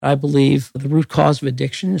I believe the root cause of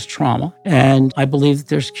addiction is trauma. And I believe that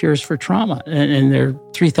there's cures for trauma. And they're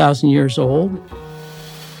 3,000 years old.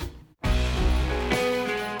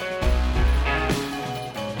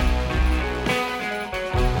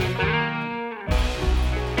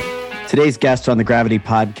 Today's guest on the Gravity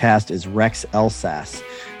Podcast is Rex Elsass.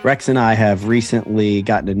 Rex and I have recently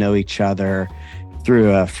gotten to know each other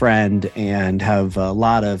through a friend and have a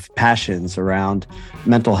lot of passions around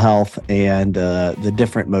mental health and the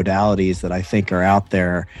different modalities that I think are out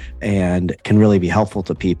there and can really be helpful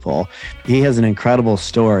to people. He has an incredible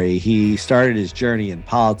story. He started his journey in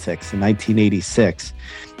politics in 1986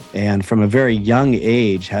 and from a very young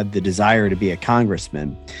age had the desire to be a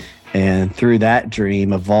congressman. And through that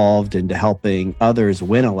dream evolved into helping others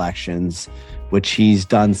win elections, which he's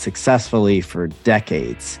done successfully for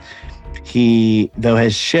decades. He, though,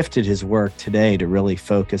 has shifted his work today to really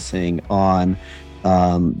focusing on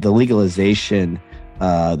the legalization,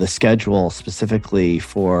 the schedule specifically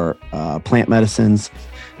for plant medicines,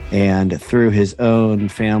 and through his own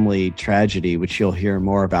family tragedy, which you'll hear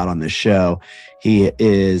more about on the show. He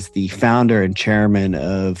is the founder and chairman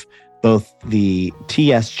of both the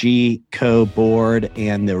TSG Co-Board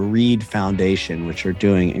and the Reed Foundation, which are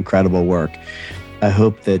doing incredible work. I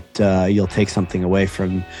hope that you'll take something away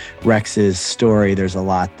from Rex's story. There's a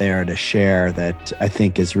lot there to share that I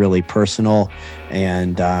think is really personal,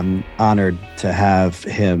 and I'm honored to have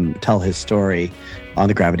him tell his story on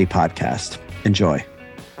the Gravity Podcast. Enjoy.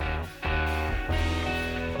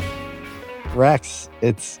 Rex,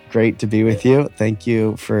 it's great to be with you. Thank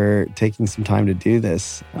you for taking some time to do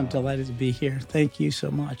this. I'm delighted to be here. Thank you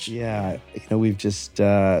so much. Yeah, we've just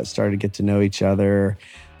started to get to know each other.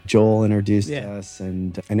 Joel introduced us,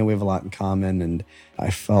 and I know we have a lot in common, and I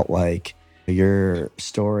felt like your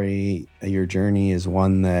story, your journey is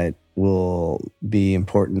one that will be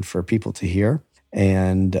important for people to hear,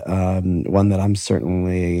 and one that I'm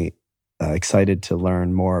certainly excited to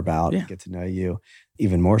learn more about and get to know you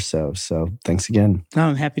even more so. So thanks again.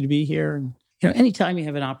 I'm happy to be here. Anytime you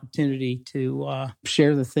have an opportunity to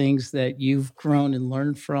share the things that you've grown and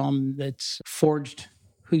learned from, that's forged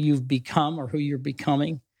who you've become or who you're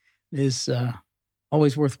becoming, is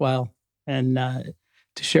always worthwhile. And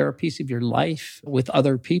to share a piece of your life with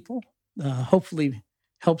other people, hopefully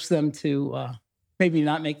helps them to maybe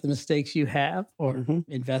not make the mistakes you have, or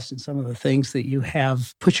invest in some of the things that you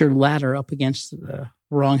have put your ladder up against the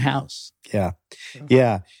wrong house. Yeah.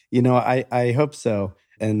 Yeah. I hope so.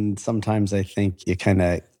 And sometimes I think you kind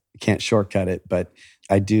of can't shortcut it, but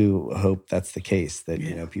I do hope that's the case,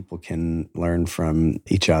 that, people can learn from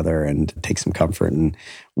each other and take some comfort and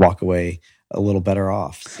walk away a little better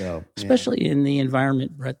off. So, especially in the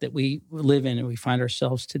environment, Brett, that we live in and we find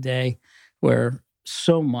ourselves today, where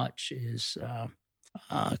so much is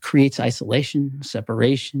creates isolation,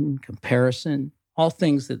 separation, comparison, all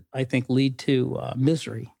things that I think lead to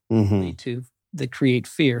misery, that create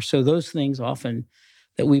fear. So those things often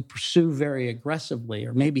that we pursue very aggressively,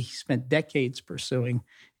 or maybe spent decades pursuing,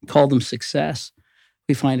 and call them success,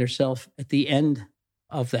 we find ourselves at the end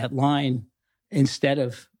of that line. Instead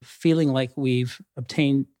of feeling like we've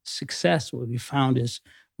obtained success, what we found is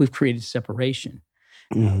we've created separation.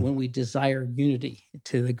 When we desire unity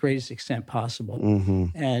to the greatest extent possible.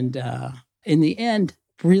 And in the end,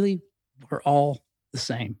 really, we're all the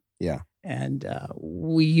same. Yeah. And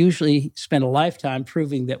we usually spend a lifetime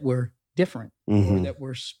proving that we're different or that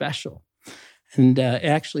we're special. And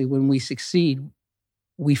actually, when we succeed,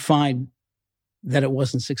 we find that it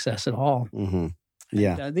wasn't success at all.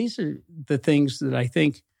 Yeah. And, these are the things that I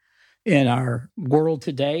think in our world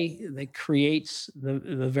today that creates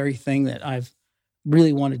the very thing that I've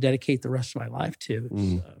really want to dedicate the rest of my life to,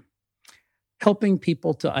 is helping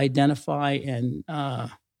people to identify and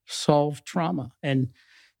solve trauma. And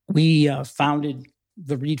we founded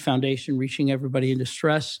the Reed Foundation, Reaching Everybody in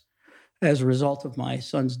Distress, as a result of my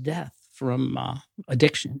son's death from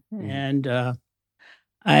addiction. And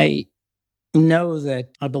I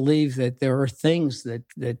believe that there are things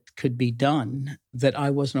that could be done that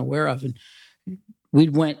I wasn't aware of. And we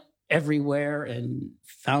went everywhere and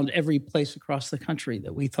found every place across the country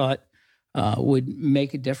that we thought would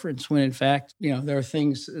make a difference, when in fact, there are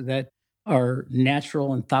things that are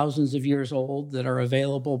natural and thousands of years old that are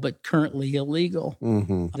available but currently illegal,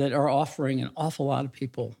 that are offering an awful lot of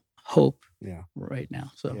people hope right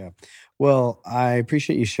now. So, Well, I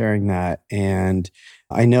appreciate you sharing that. And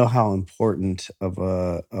I know how important of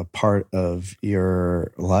a part of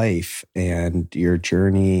your life and your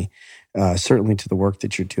journey, certainly to the work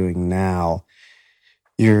that you're doing now,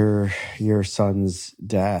 your son's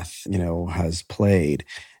death, has played.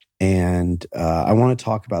 And I want to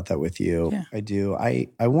talk about that with you. Yeah. I do. I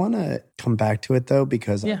want to come back to it, though,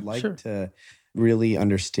 because Yeah, I'd like sure. to really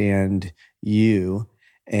understand you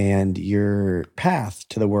and your path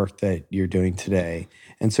to the work that you're doing today.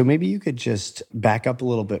 And so maybe you could just back up a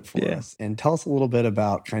little bit for us and tell us a little bit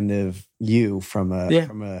about kind of you from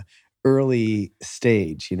a early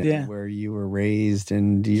stage, where you were raised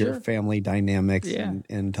and your family dynamics,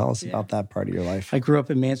 and tell us about that part of your life. I grew up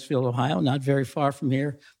in Mansfield, Ohio, not very far from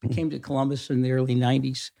here. I came to Columbus in the early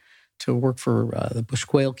 90s to work for the Bush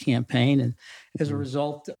Quayle campaign. And as a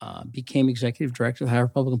result, became executive director of the Ohio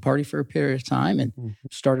Republican Party for a period of time and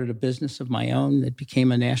started a business of my own that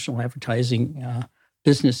became a national advertising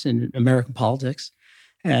business in American politics.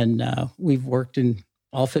 And we've worked in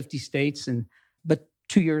all 50 states. But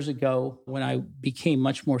 2 years ago, when I became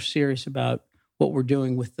much more serious about what we're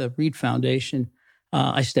doing with the Reed Foundation,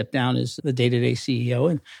 I stepped down as the day-to-day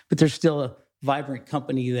CEO. But there's still a vibrant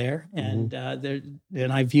company there, and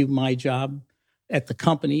I view my job at the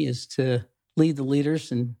company is to lead the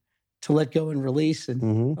leaders and to let go and release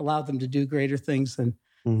and allow them to do greater things than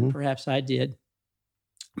perhaps I did.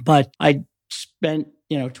 But I spent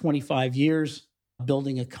 25 years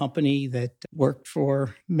building a company that worked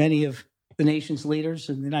for many of the nation's leaders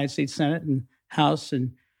in the United States Senate and House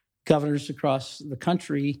and governors across the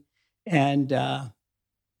country. And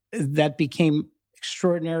that became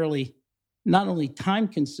extraordinarily not only time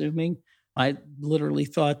consuming. I literally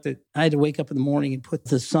thought that I had to wake up in the morning and put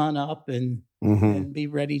the sun up and be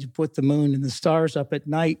ready to put the moon and the stars up at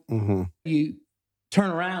night. You turn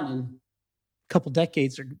around and a couple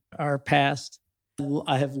decades are past.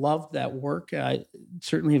 I have loved that work. I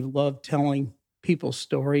certainly have loved telling people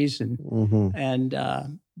stories and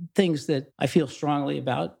things that I feel strongly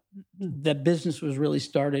about. That business was really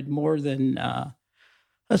started more than a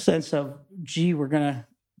sense of, gee, we're going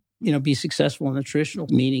to be successful in the traditional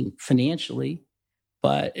meaning financially,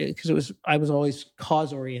 but because I was always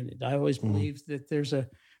cause oriented. I always believed that there's a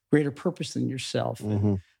greater purpose than yourself,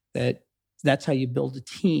 and that's how you build a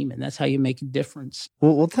team, and that's how you make a difference.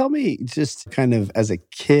 Well, tell me, just kind of as a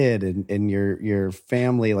kid and your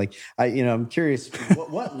family, like I'm curious,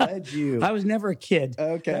 what led you? I was never a kid.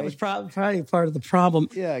 Okay, that was probably part of the problem.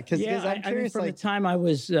 Yeah, because I'm curious. From the time I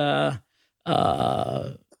was, since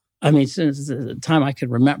the time I could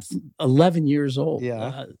remember, 11 years old.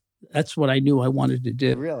 Yeah. That's what I knew I wanted to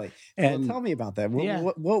do. Really? And tell me about that.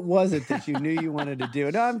 What was it that you knew you wanted to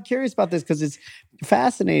do? No, I'm curious about this because it's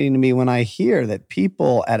fascinating to me when I hear that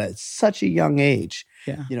people at such a young age,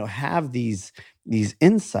 have these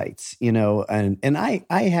insights, and I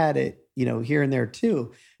had it, here and there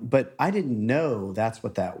too, but I didn't know that's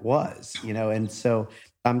what that was, and so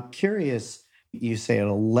I'm curious. You say at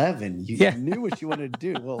 11, you knew what you wanted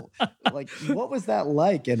to do. Well, like, what was that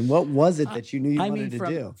like? And what was it that you knew you wanted to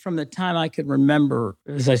do? From the time I could remember,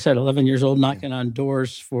 as I said, 11 years old, knocking on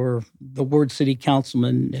doors for the ward city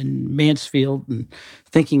councilman in Mansfield and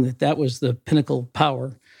thinking that was the pinnacle of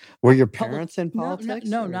power. Were your parents in politics?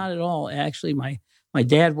 No, not at all. Actually, my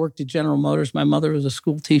dad worked at General Motors. My mother was a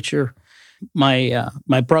school teacher. My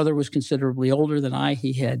brother was considerably older than I.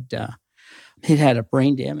 He'd had a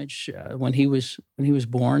brain damage when he was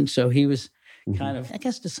born, so he was kind of, I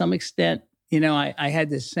guess, to some extent, I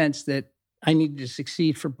had this sense that I needed to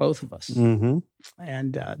succeed for both of us, and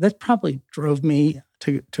that probably drove me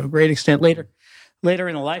to a great extent. Later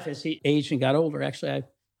in life, as he aged and got older, actually,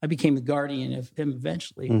 I became the guardian of him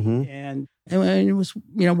eventually, and it was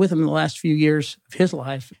with him in the last few years of his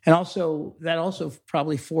life, and that also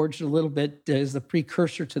probably forged a little bit as the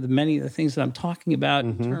precursor to the many of the things that I'm talking about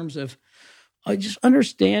in terms of. Just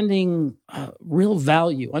understanding real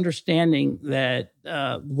value, understanding that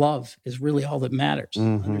love is really all that matters,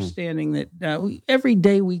 understanding that every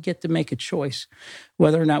day we get to make a choice,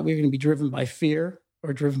 whether or not we're going to be driven by fear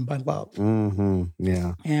or driven by love.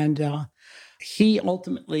 Yeah. And he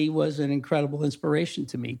ultimately was an incredible inspiration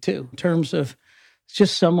to me, too, in terms of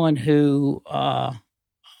just someone who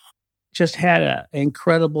just had an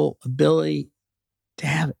incredible ability to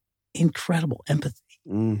have incredible empathy.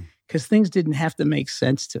 Because things didn't have to make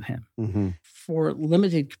sense to him. For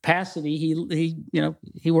limited capacity,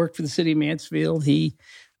 he worked for the city of Mansfield. He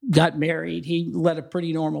got married. He led a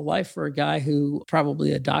pretty normal life for a guy who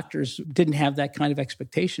probably the doctors didn't have that kind of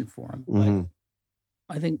expectation for him.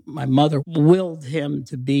 But I think my mother willed him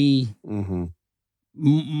to be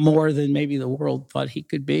more than maybe the world thought he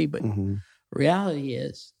could be. But reality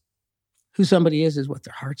is, who somebody is what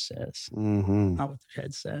their heart says, not what their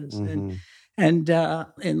head says. And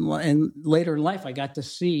later in life, I got to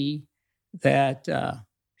see that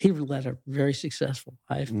he led a very successful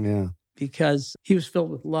life. Yeah. because he was filled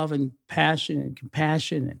with love and passion and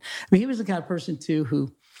compassion. And I mean, he was the kind of person too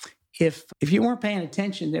who, if you weren't paying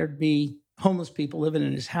attention, there'd be homeless people living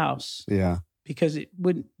in his house. Yeah. Because it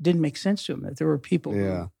didn't make sense to him that there were people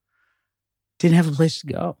Yeah. who didn't have a place to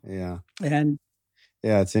go. Yeah. And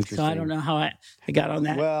yeah, it's interesting. so I don't know how I got on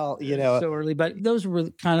that well, so early, but those were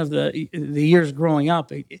kind of the years growing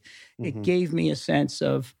up. It gave me a sense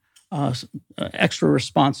of extra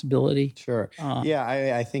responsibility. Sure.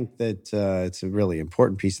 I think that it's a really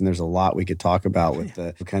important piece, and there's a lot we could talk about with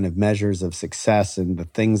the kind of measures of success and the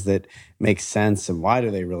things that make sense and why do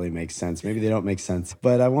they really make sense. Maybe they don't make sense.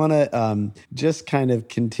 But I want to just kind of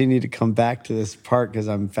continue to come back to this part because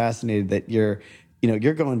I'm fascinated that you're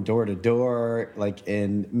going door to door, like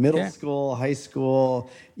in middle school, high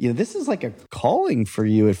school. This is like a calling for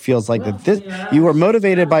you. It feels like you were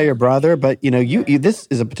motivated by your brother, but you this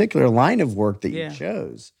is a particular line of work that you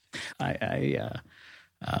chose. I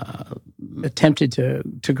attempted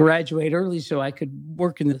to graduate early so I could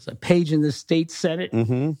work as a page in the state Senate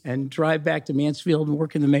and drive back to Mansfield and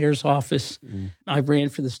work in the mayor's office. I ran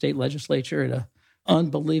for the state legislature at an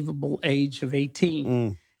unbelievable age of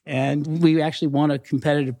 18. And we actually won a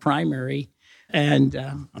competitive primary and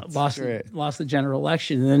lost the general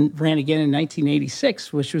election. And then ran again in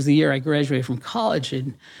 1986, which was the year I graduated from college,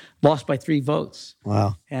 and lost by 3 votes.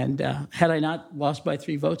 Wow. And had I not lost by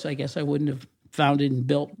 3 votes, I guess I wouldn't have founded and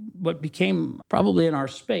built what became probably in our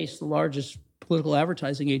space the largest political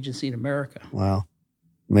advertising agency in America. Wow.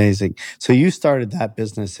 Amazing. So you started that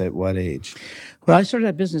business at what age? Well, I started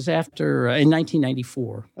that business in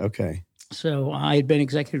 1994. Okay. So I had been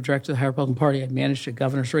executive director of the Republican Party. I'd managed a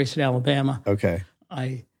governor's race in Alabama. Okay.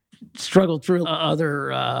 I struggled through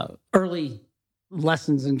other early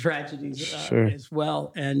lessons and tragedies as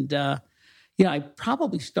well. And, I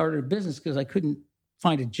probably started a business because I couldn't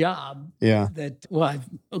find a job. Yeah. I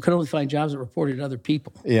could only find jobs that reported to other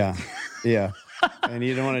people. Yeah. Yeah. And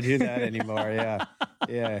you don't want to do that anymore. Yeah.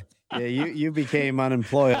 Yeah. Yeah, you became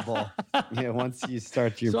unemployable. Once you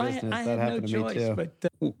start your business, that happened to me too. But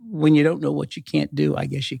when you don't know what you can't do, I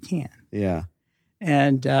guess you can. Yeah.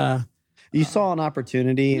 And you saw an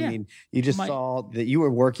opportunity. Yeah. I mean, you just saw that you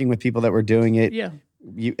were working with people that were doing it. Yeah.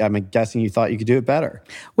 I'm guessing you thought you could do it better.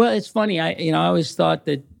 Well, it's funny. I always thought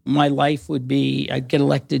that my life would be, I'd get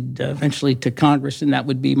elected eventually to Congress, and that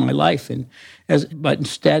would be my life. But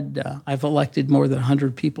instead, I've elected more than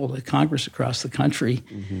 100 people to Congress across the country.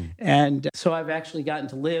 And so I've actually gotten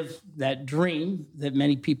to live that dream that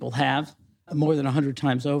many people have more than 100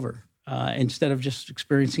 times over, instead of just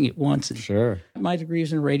experiencing it once. Sure. My degree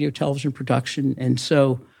is in radio, television production, and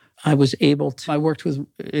so I was able to, I worked with,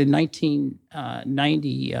 in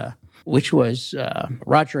 1990, which was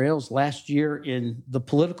Roger Ailes' last year in the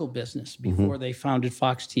political business before they founded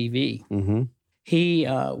Fox TV. He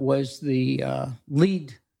was the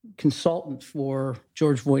lead consultant for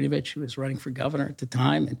George Voinovich, who was running for governor at the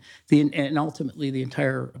time, and ultimately the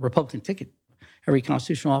entire Republican ticket, every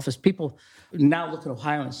constitutional office. People now look at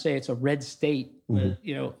Ohio and say it's a red state. But,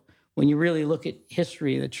 when you really look at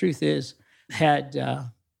history, the truth is, had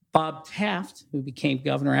Bob Taft, who became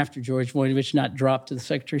governor after George Voinovich, not dropped to the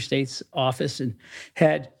Secretary of State's office, and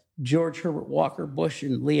had George Herbert Walker Bush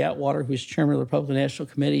and Lee Atwater, who was chairman of the Republican National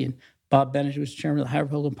Committee, and Bob Bennett, who was chairman of the Ohio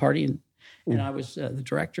Republican Party, and I was the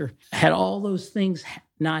director. Had all those things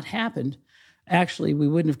not happened, actually, we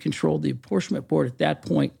wouldn't have controlled the apportionment board at that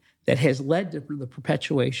point that has led to the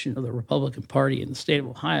perpetuation of the Republican Party in the state of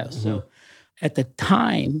Ohio. So at the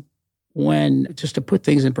time when, just to put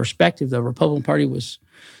things in perspective, the Republican Party was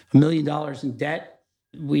 $1 million in debt.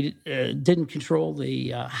 We didn't control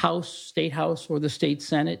the state house or the state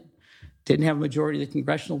Senate, didn't have a majority of the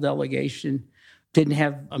congressional delegation, didn't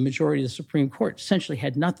have a majority of the Supreme Court, essentially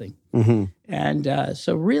had nothing. And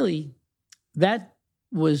so really, that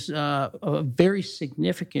was a very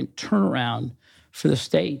significant turnaround for the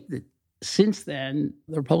state. That since then,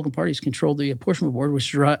 the Republican Party has controlled the apportionment board,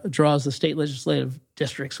 which draws the state legislative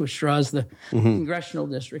districts, which draws the congressional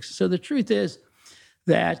districts. So the truth is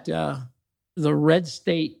that the red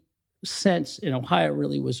state sense in Ohio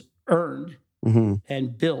really was earned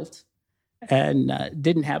and built, and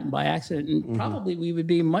didn't happen by accident. And probably we would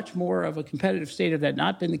be much more of a competitive state had that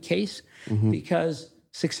not been the case, because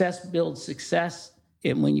success builds success.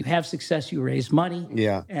 And when you have success, you raise money.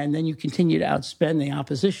 Yeah. And then you continue to outspend the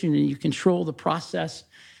opposition, and you control the process.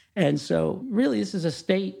 And so really, this is a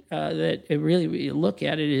state that it really, when you look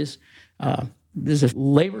at it, is there's a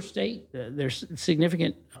labor state. There's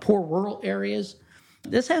significant poor rural areas.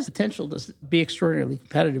 This has potential to be extraordinarily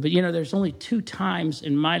competitive. But, there's only 2 times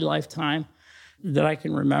in my lifetime that I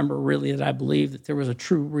can remember really that I believe that there was a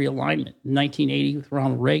true realignment. In 1980 with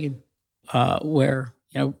Ronald Reagan, where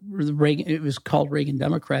Reagan, it was called Reagan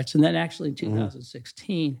Democrats, and then actually in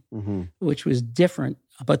 2016, which was different,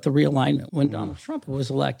 but the realignment when Donald Trump was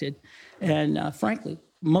elected, and frankly,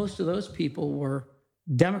 most of those people were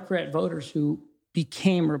Democrat voters who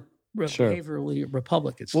became behaviorally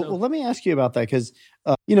Republicans. Well, let me ask you about that because,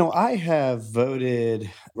 I have voted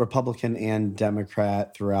Republican and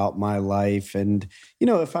Democrat throughout my life. And,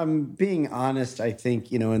 if I'm being honest, I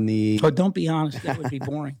think, in the... Oh, don't be honest. That would be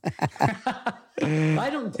boring. I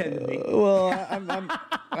don't tend to be. Well,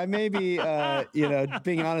 I may be,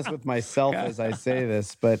 being honest with myself as I say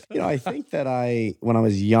this. But, I think that when I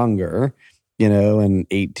was younger... in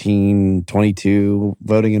 18, 22,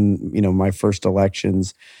 voting in, my first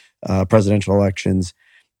elections, presidential elections,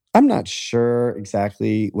 I'm not sure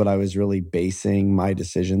exactly what I was really basing my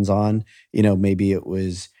decisions on. Maybe it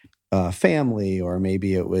was family, or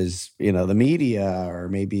maybe it was, the media, or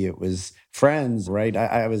maybe it was friends, right?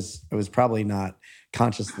 I was probably not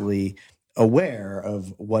consciously aware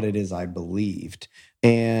of what it is I believed.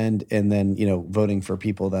 And then, voting for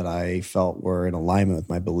people that I felt were in alignment with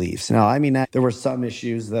my beliefs. Now, there were some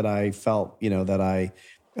issues that I felt, that I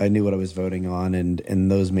knew what I was voting on, and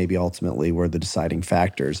those maybe ultimately were the deciding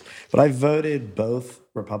factors. But I voted both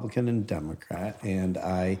Republican and Democrat, and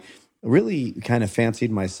I really kind of fancied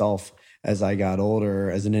myself as I got older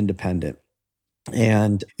as an independent.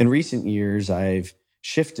 And in recent years, I've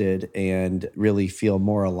shifted and really feel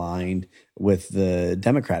more aligned with the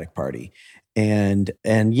Democratic Party. And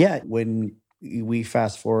yet, when we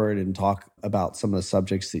fast forward and talk about some of the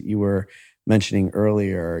subjects that you were mentioning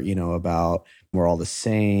earlier, about we're all the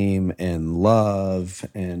same and love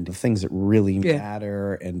and the things that really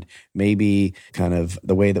matter, and maybe kind of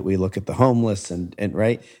the way that we look at the homeless and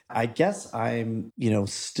right. I guess I'm,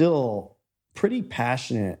 still pretty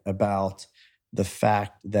passionate about the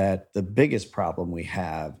fact that the biggest problem we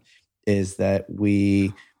have is that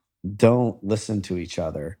we don't listen to each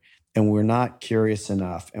other. And we're not curious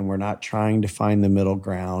enough, and we're not trying to find the middle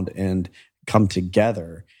ground and come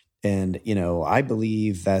together. And, I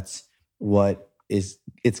believe that's what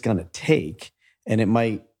it's going to take. And it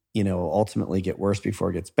might, ultimately get worse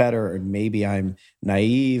before it gets better. Or maybe I'm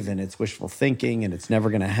naive and it's wishful thinking and it's never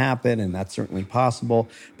going to happen. And that's certainly possible.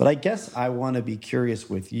 But I guess I want to be curious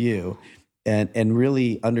with you and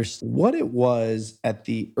really understand what it was at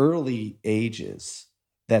the early ages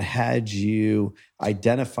that had you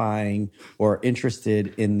identifying or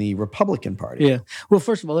interested in the Republican Party? Yeah. Well,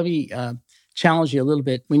 first of all, let me challenge you a little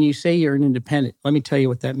bit. When you say you're an independent, let me tell you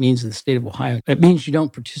what that means in the state of Ohio. It means you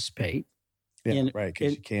don't participate in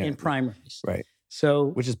primaries. Right. So,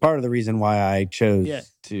 which is part of the reason why I chose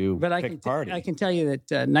to pick party. I can tell you that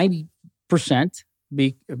 90%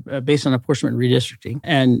 based on apportionment and redistricting.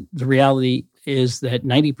 And the reality is that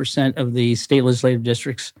 90% of the state legislative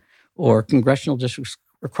districts or congressional districts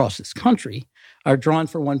across this country are drawn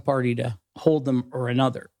for one party to hold them or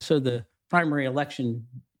another. So the primary election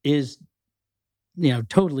is,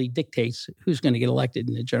 totally dictates who's going to get elected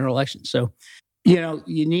in the general election. So, you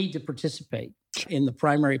need to participate in the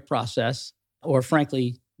primary process, or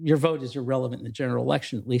frankly, your vote is irrelevant in the general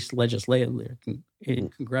election, at least legislatively or in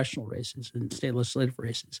congressional races and state legislative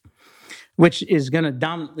races, which is going to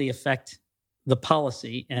dominantly affect the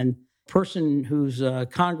policy. And person who's a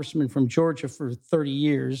congressman from Georgia for 30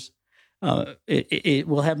 years, it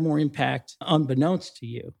will have more impact unbeknownst to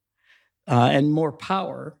you and more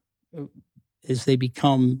power as they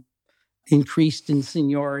become increased in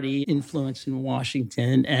seniority, influence in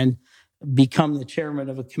Washington, and become the chairman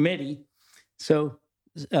of a committee. So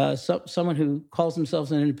someone who calls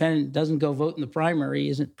themselves an independent, doesn't go vote in the primary,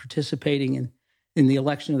 isn't participating in the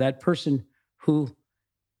election of that person who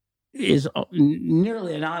is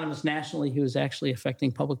nearly anonymous nationally, who is actually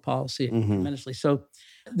affecting public policy tremendously. So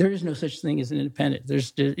there is no such thing as an independent.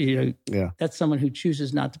 There's, that's someone who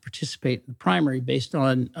chooses not to participate in the primary based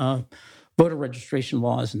on voter registration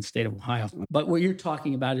laws in the state of Ohio. But what you're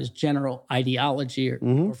talking about is general ideology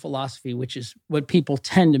or philosophy, which is what people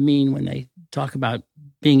tend to mean when they talk about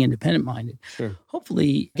being independent-minded. Sure.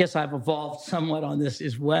 Hopefully, I guess I've evolved somewhat on this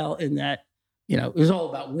as well, in that, it was all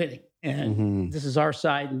about winning. And this is our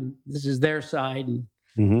side and this is their side. And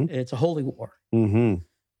it's a holy war.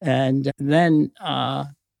 And then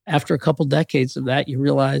after a couple decades of that, you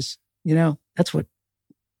realize, that's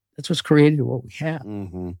what's created what we have,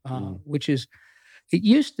 which is, it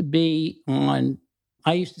used to be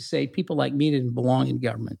I used to say people like me didn't belong in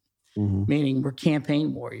government, meaning we're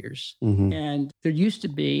campaign warriors. And there used to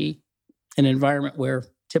be an environment where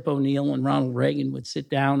Tip O'Neill and Ronald Reagan would sit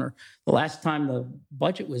down, or the last time the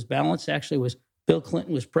budget was balanced actually was Bill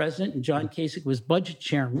Clinton was president and John Kasich was budget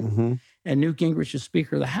chairman, and Newt Gingrich was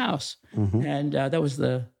Speaker of the House. And that was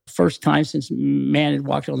the first time since man had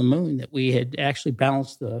walked on the moon that we had actually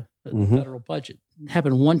balanced the federal budget. It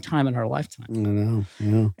happened one time in our lifetime. I know.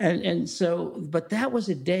 Yeah. And so, but that was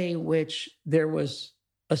a day which there was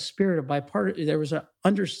a spirit of bipartisan. There was an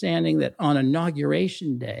understanding that on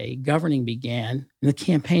Inauguration Day, governing began and the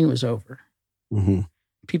campaign was over.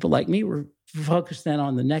 People like me were focused then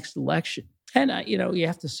on the next election. And, you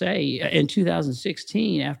have to say, in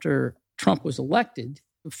 2016, after Trump was elected,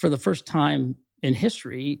 for the first time in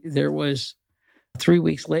history, there was 3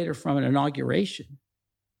 weeks later from an inauguration,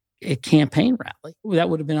 a campaign rally. That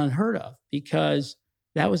would have been unheard of because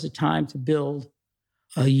that was a time to build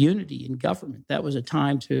a unity in government. That was a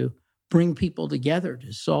time to bring people together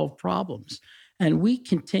to solve problems. And we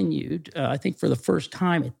continued, I think for the first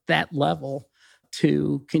time at that level,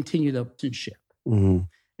 to continue the partisanship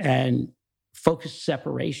and focus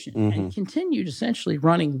separation and continued essentially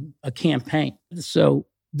running a campaign. So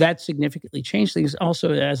that significantly changed things.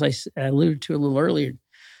 Also, as I alluded to a little earlier,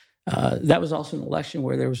 that was also an election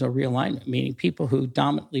where there was a realignment, meaning people who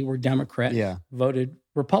dominantly were Democrat voted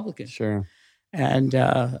Republican. Sure. And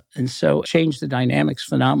so changed the dynamics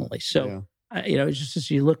phenomenally. So, just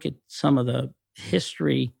as you look at some of the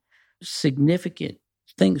history, significant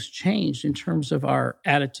things changed in terms of our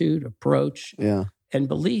attitude, approach, and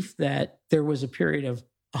belief that there was a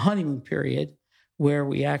honeymoon period where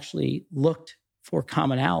we actually looked for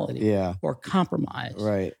commonality or compromise.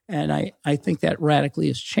 Right. And I think that radically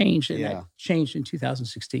has changed, and that changed in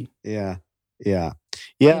 2016. Yeah.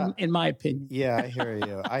 In my opinion. Yeah,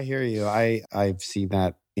 I hear you. I've seen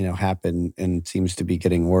that, happen and seems to be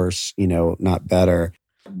getting worse, not better.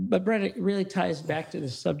 But Brett, it really ties back to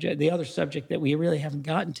the other subject that we really haven't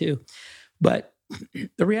gotten to. But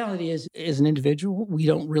the reality is, as an individual, we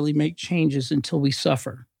don't really make changes until we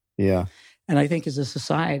suffer. Yeah. And I think as a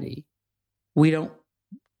society, we don't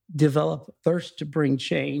develop thirst to bring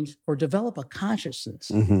change or develop a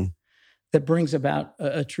consciousness that brings about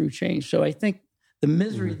a true change. So I think the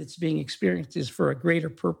misery that's being experienced is for a greater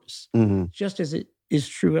purpose, just as it is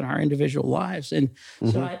true in our individual lives. And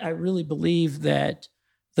so I really believe that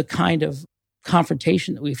the kind of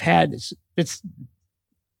confrontation that we've had it's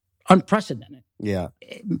unprecedented. Yeah.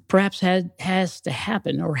 It perhaps has to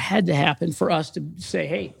happen or had to happen for us to say,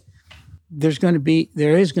 hey, there is going to be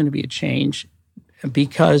a change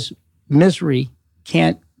because misery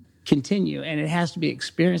can't continue and it has to be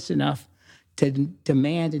experienced enough to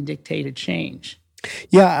demand and dictate a change.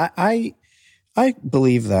 Yeah, I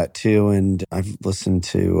believe that too. And I've listened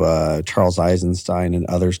to Charles Eisenstein and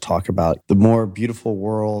others talk about the more beautiful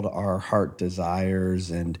world our heart desires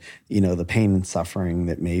and, the pain and suffering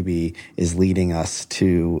that maybe is leading us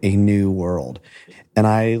to a new world. And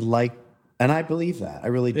I believe that. I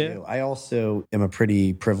really do. I also am a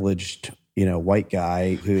pretty privileged, white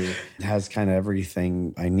guy who has kind of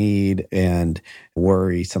everything I need and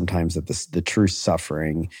worry sometimes that the true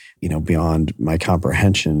suffering, beyond my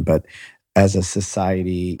comprehension. But as a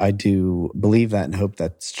society, I do believe that and hope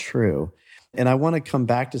that's true. And I want to come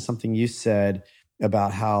back to something you said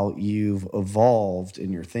about how you've evolved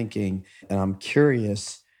in your thinking. And I'm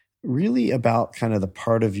curious really about kind of the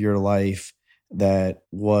part of your life that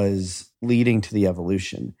was leading to the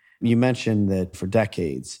evolution. You mentioned that for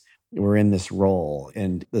decades, we're in this role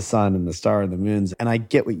and the sun and the star and the moons. And I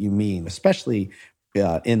get what you mean, especially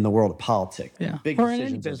in the world of politics. Yeah. Big or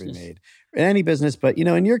decisions are being made. In any business. But,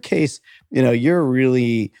 in your case, you're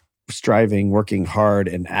really striving, working hard,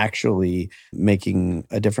 and actually making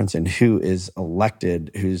a difference in who is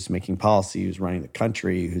elected, who's making policy, who's running the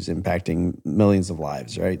country, who's impacting millions of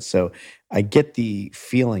lives, right? So I get the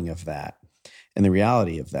feeling of that and the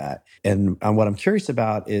reality of that. And what I'm curious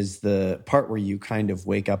about is the part where you kind of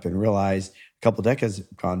wake up and realize a couple of decades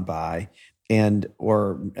have gone by,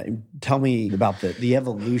 or tell me about the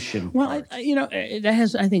evolution. Well, that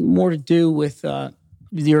has, I think, more to do with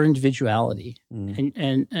your individuality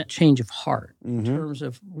and a change of heart in terms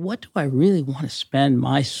of what do I really want to spend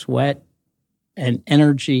my sweat and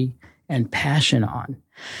energy and passion on.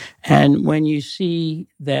 And when you see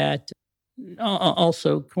that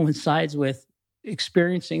also coincides with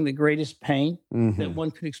experiencing the greatest pain that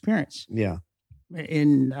one could experience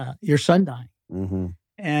in your son dying.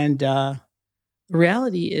 And the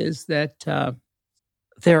reality is that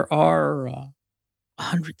there are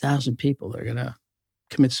 100,000 people that are going to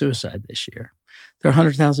commit suicide this year. There are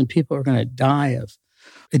 100,000 people who are going to die of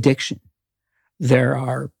addiction. There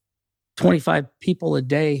are 25 people a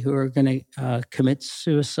day who are going to commit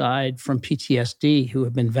suicide from PTSD who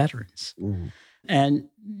have been veterans. And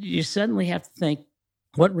you suddenly have to think,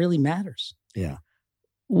 what really matters? Yeah.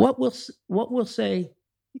 What will say?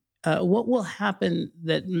 What will happen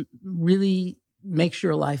that really makes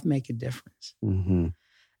your life make a difference? Mm-hmm.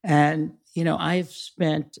 And I've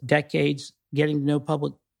spent decades getting to know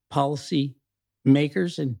public policy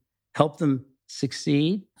makers and help them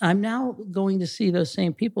succeed. I'm now going to see those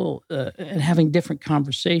same people and having different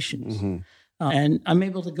conversations. Mm-hmm. And I'm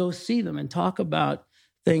able to go see them and talk about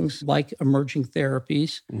things like emerging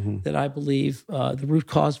therapies that I believe the root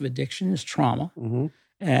cause of addiction is trauma.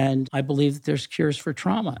 And I believe that there's cures for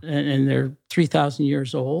trauma, and they're 3,000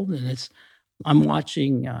 years old. And I'm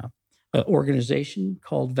watching an organization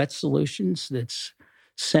called Vet Solutions that's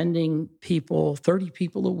sending people, 30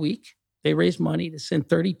 people a week. They raise money to send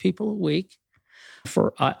 30 people a week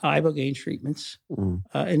for ibogaine treatments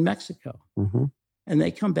in Mexico. And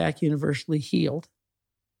they come back universally healed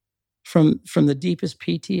from the deepest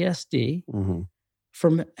PTSD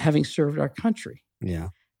from having served our country. Yeah.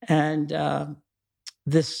 And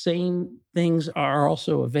the same things are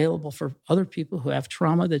also available for other people who have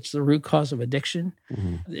trauma that's the root cause of addiction.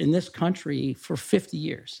 In this country for 50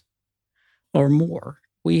 years or more,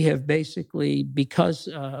 we have basically, because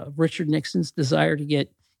Richard Nixon's desire to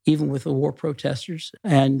get even with the war protesters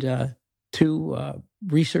and two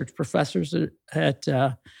research professors at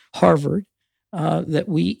Harvard, that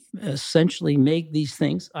we essentially make these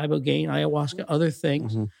things, ibogaine, ayahuasca, other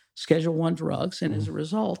things, Schedule I drugs, and as a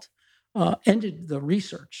result, ended the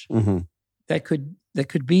research that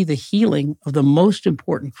could be the healing of the most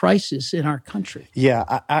important crisis in our country. Yeah,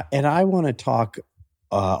 I want to talk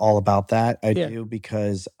all about that. I do,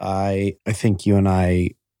 because I think you and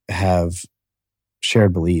I have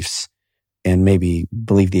shared beliefs and maybe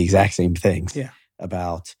believe the exact same things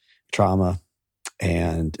about trauma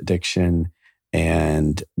and addiction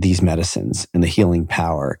and these medicines and the healing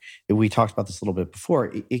power. We talked about this a little bit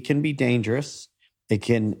before. It can be dangerous.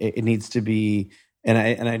 It needs to be, and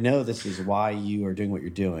I know this is why you are doing what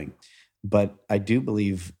you're doing, but I do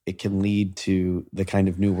believe it can lead to the kind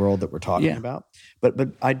of new world that we're talking about. But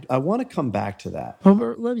I want to come back to that. Well,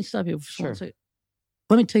 let me stop you for a second.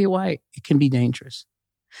 Let me tell you why it can be dangerous.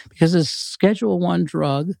 Because it's Schedule I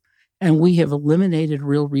drug, and we have eliminated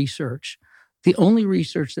real research. The only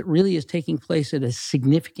research that really is taking place at a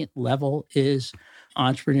significant level is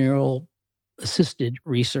entrepreneurial assisted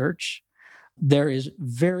research. There is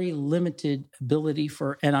very limited ability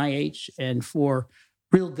for NIH and for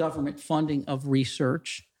real government funding of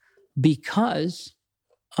research because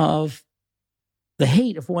of the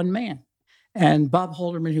hate of one man. And Bob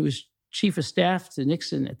Haldeman, who was chief of staff to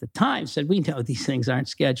Nixon at the time, said, we know these things aren't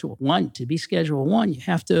Schedule I. To be Schedule I,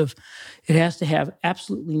 it has to have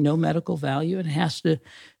absolutely no medical value, and it has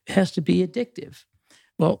to be addictive.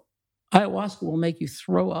 Well, ayahuasca will make you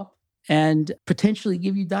throw up and potentially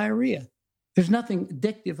give you diarrhea. There's nothing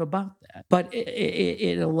addictive about that, but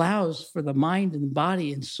it allows for the mind and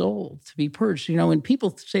body and soul to be purged. When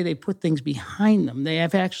people say they put things behind them, they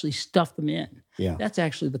have actually stuffed them in. Yeah. That's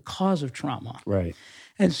actually the cause of trauma. Right.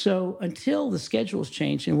 And so until the schedules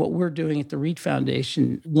change, and what we're doing at the Reed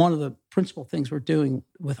Foundation, one of the principal things we're doing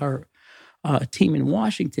with our team in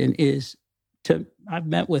Washington is I've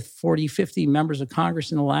met with 40, 50 members of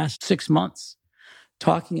Congress in the last 6 months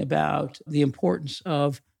talking about the importance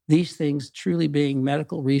of these things truly being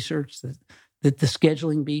medical research, that the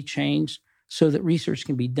scheduling be changed so that research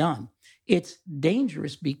can be done. It's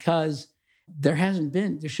dangerous because there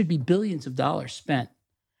should be billions of dollars spent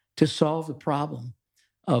to solve the problem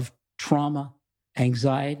of trauma,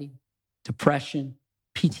 anxiety, depression,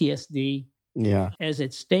 PTSD. Yeah. As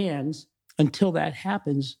it stands, until that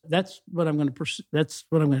happens, that's what I'm going to pursue. That's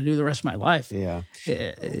what I'm going to do the rest of my life. Yeah.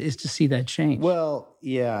 Is to see that change. Well,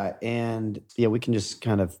 yeah, and we can just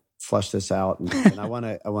kind of flesh this out, and I want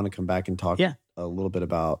to come back and talk a little bit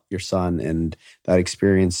about your son and that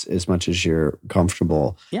experience as much as you're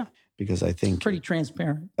comfortable. Yeah. Because I think it's pretty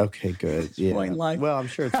transparent. Okay, good. Life. Well, I'm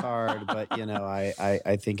sure it's hard, but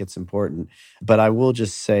I think it's important. But I will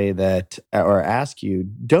just say that, or ask you,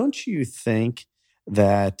 don't you think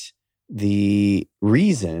that the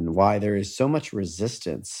reason why there is so much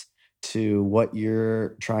resistance to what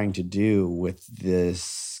you're trying to do with the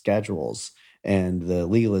schedules and the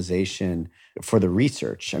legalization for the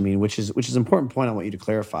research, which is an important point I want you to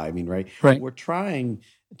clarify. Right? We're trying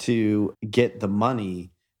to get the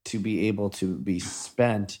money to be able to be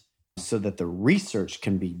spent so that the research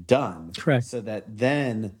can be done. Correct. So that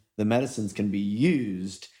then the medicines can be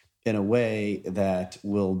used in a way that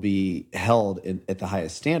will be held at the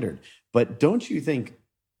highest standard. But don't you think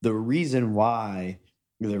the reason why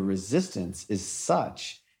the resistance is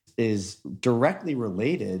such is directly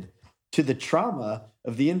related to the trauma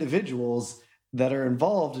of the individuals that are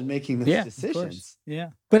involved in making those decisions. Yeah.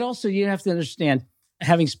 But also you have to understand,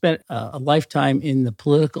 having spent a lifetime in the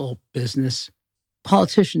political business,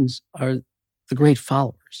 politicians are the great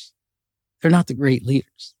followers. They're not the great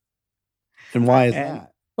leaders. And why is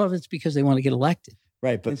that? Well, it's because they want to get elected.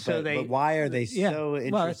 Right, but why are they so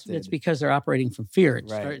interested? Well, it's because they're operating from fear.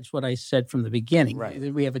 It's what I said from the beginning. Right.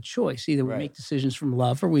 We have a choice. Either we make decisions from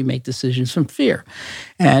love or we make decisions from fear.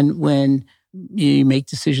 And when you make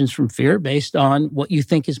decisions from fear based on what you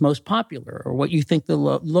think is most popular or what you think the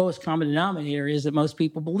lowest common denominator is that most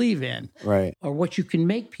people believe in, right, or what you can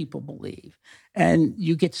make people believe. And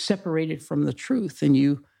you get separated from the truth, and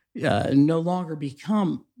you no longer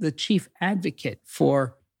become the chief advocate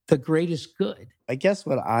for the greatest good. I guess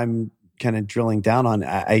what I'm kind of drilling down on,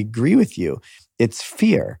 I agree with you. It's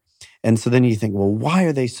fear. And so then you think, well, why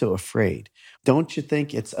are they so afraid? Don't you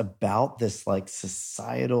think it's about this like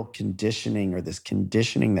societal conditioning or this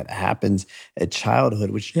conditioning that happens at childhood,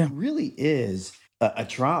 which really is a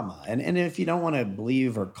trauma? And if you don't want to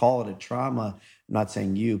believe or call it a trauma, I'm not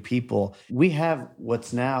saying you, people, we have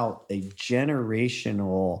what's now a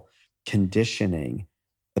generational conditioning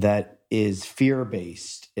that is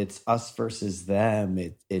fear-based. It's us versus them.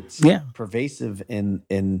 It's pervasive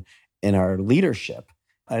in our leadership.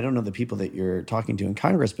 I don't know the people that you're talking to in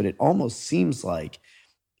Congress, but it almost seems like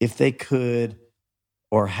if they could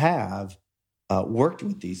or have worked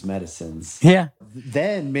with these medicines,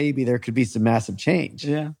 then maybe there could be some massive change.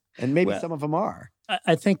 Yeah. And maybe some of them are.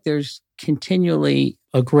 I think there's continually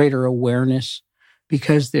a greater awareness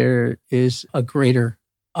because there is a greater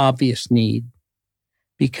obvious need,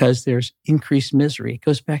 because there's increased misery. It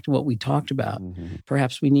goes back to what we talked about. Mm-hmm.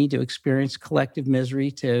 Perhaps we need to experience collective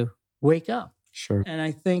misery to wake up. Sure. And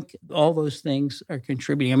I think all those things are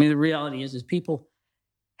contributing. I mean, the reality is people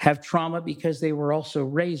have trauma because they were also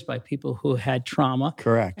raised by people who had trauma.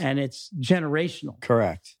 Correct. And it's generational.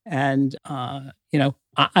 Correct. And,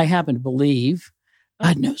 I happen to believe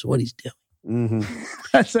God knows what he's doing.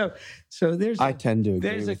 Mm-hmm. so I tend to agree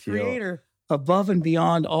there's with a creator above and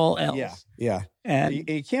beyond all else. Yeah. And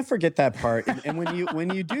you can't forget that part. And when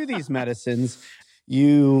you do these medicines,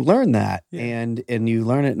 you learn that, and you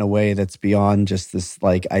learn it in a way that's beyond just this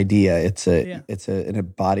like idea. It's an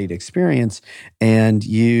embodied experience, and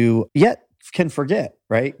you yet can forget,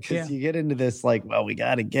 right? Because you get into this like, well, we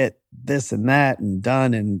got to get this and that and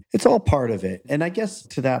done, and it's all part of it. And I guess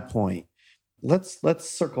to that point, let's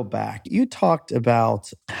circle back. You talked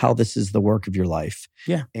about how this is the work of your life,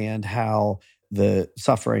 and how the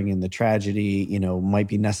suffering and the tragedy, might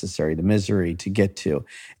be necessary, the misery to get to,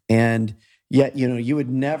 and yet, you would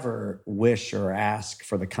never wish or ask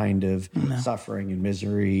for the kind of suffering and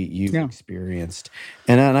misery you've experienced.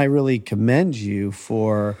 And I really commend you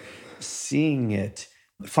for seeing it,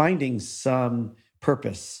 finding some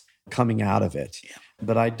purpose coming out of it. Yeah.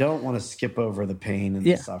 But I don't want to skip over the pain and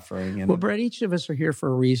the suffering. Well, Brett, each of us are here for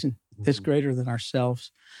a reason that's greater than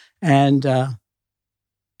ourselves. And,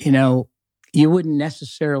 you wouldn't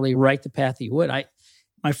necessarily write the path that you would.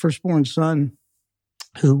 My firstborn son,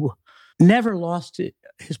 who never lost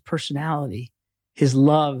his personality, his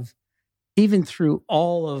love, even through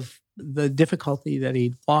all of the difficulty that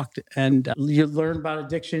he walked. And you learn about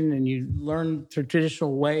addiction, and you learn through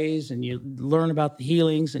traditional ways, and you learn about the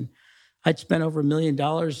healings. And I'd spent over $1 million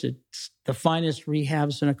at the finest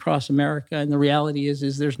rehabs across America. And the reality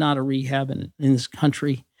is there's not a rehab in this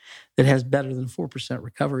country that has better than 4%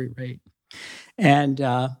 recovery rate. And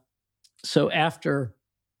so after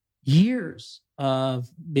years of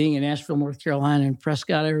being in Asheville, North Carolina, and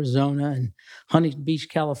Prescott, Arizona, and Huntington Beach,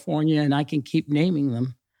 California, and I can keep naming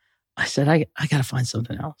them, I said, I got to find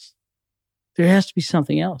something else. There has to be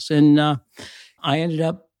something else. And I ended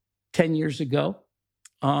up 10 years ago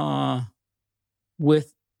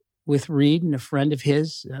with Reed and a friend of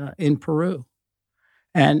his in Peru.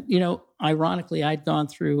 And, ironically, I'd gone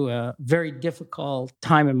through a very difficult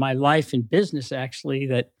time in my life and business, actually,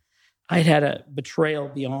 that I'd had a betrayal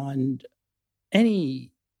beyond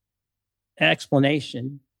any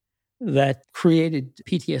explanation that created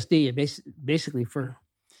PTSD. Basically for,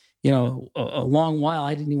 a long while,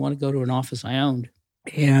 I didn't even want to go to an office I owned.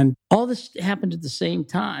 And all this happened at the same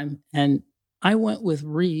time. And I went with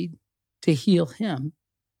Reed to heal him.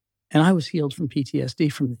 And I was healed from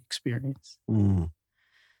PTSD from the experience. Mm.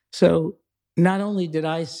 So not only did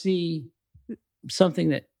I see something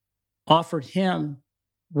that offered him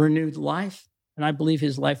renewed life, and I believe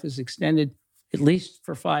his life was extended at least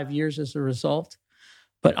for 5 years as a result,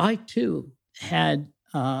 but I too had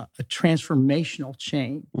a transformational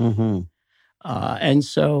change. Mm-hmm. And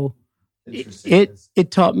so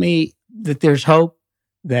it taught me that there's hope,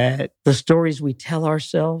 that the stories we tell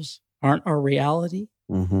ourselves aren't our reality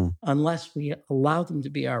Mm-hmm. unless we allow them to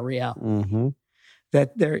be our reality. Mm-hmm.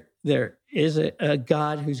 That there is a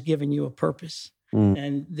God who's given you a purpose,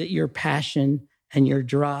 and that your passion and your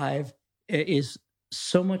drive is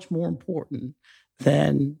so much more important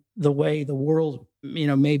than the way the world,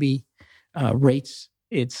 maybe rates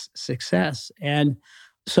its success. And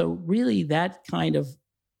so really that kind of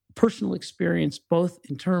personal experience, both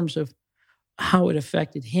in terms of how it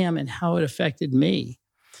affected him and how it affected me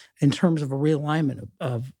in terms of a realignment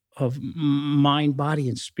of mind, body,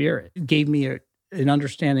 and spirit, it gave me an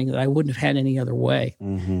understanding that I wouldn't have had any other way.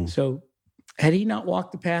 Mm-hmm. So had he not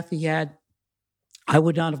walked the path he had, I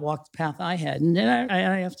would not have walked the path I had. And then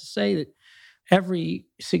I have to say that every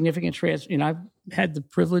significant I've had the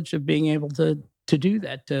privilege of being able to do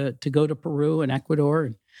that, to go to Peru and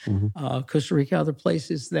Ecuador and Costa Rica, other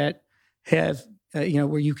places that have,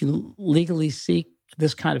 where you can legally seek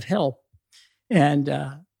this kind of help. And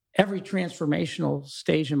every transformational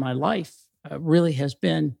stage in my life really has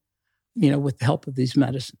been, with the help of these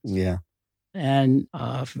medicines. Yeah. And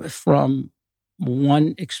from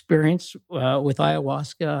one experience with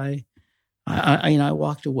ayahuasca, I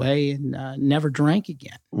walked away and never drank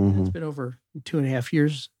again. Mm-hmm. It's been over 2.5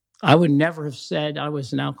 years. I would never have said I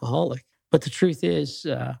was an alcoholic, but the truth is,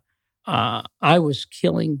 I was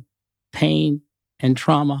killing pain and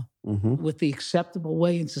trauma with the acceptable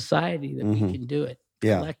way in society that we can do it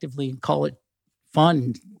collectively and call it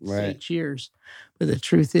fun, say cheers. But the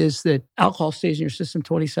truth is that alcohol stays in your system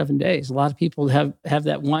 27 days. A lot of people have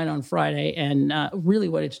that wine on Friday, and really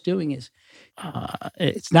what it's doing is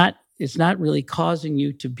it's not really causing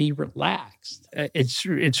you to be relaxed.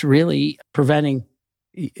 It's really preventing.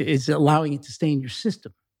 It's allowing it to stay in your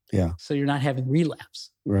system. Yeah. So you're not having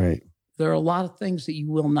relapse. Right. There are a lot of things that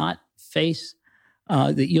you will not face,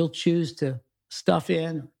 that you'll choose to stuff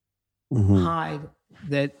in, hide,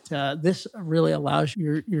 that this really allows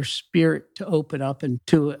your spirit to open up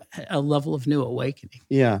into a level of new awakening.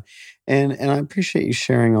 Yeah. And I appreciate you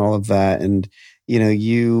sharing all of that. And,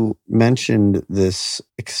 you mentioned this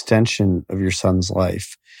extension of your son's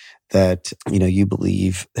life that, you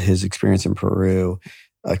believe his experience in Peru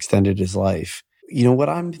extended his life. What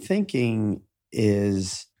I'm thinking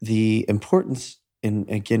is the importance, and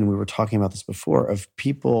again, we were talking about this before, of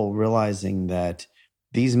people realizing that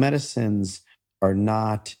these medicines are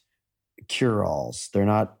not cure-alls. They're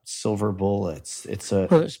not silver bullets.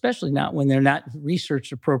 Well, especially not when they're not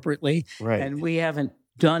researched appropriately. Right. And we haven't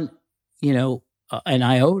done, an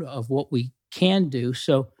iota of what we can do.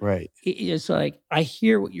 So it's like, I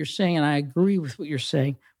hear what you're saying and I agree with what you're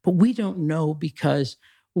saying, but we don't know because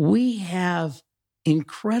we have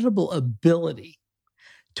incredible ability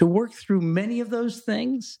to work through many of those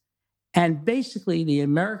things. And basically the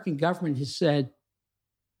American government has said,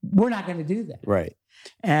 we're not going to do that. Right.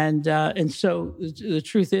 And so the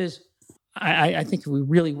truth is, I think if we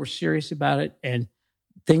really were serious about it and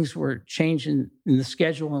things were changing in the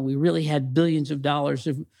schedule and we really had billions of dollars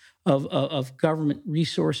of government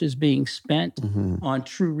resources being spent on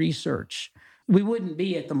true research, we wouldn't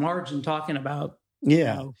be at the margin talking about,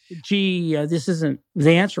 this isn't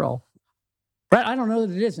the answer all. But I don't know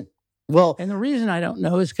that it isn't. Well, and the reason I don't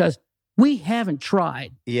know is because we haven't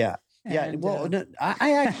tried. Yeah. Yeah. And, well, no,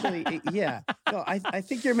 I actually, No, I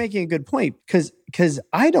think you're making a good point because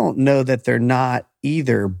I don't know that they're not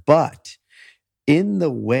either, but in the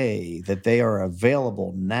way that they are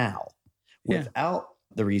available now, without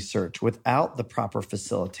the research, without the proper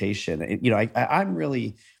facilitation, I'm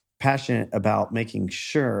really passionate about making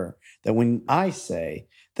sure that when I say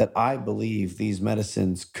that I believe these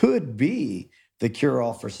medicines could be the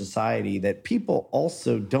cure-all for society, that people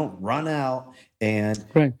also don't run out and,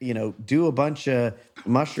 do a bunch of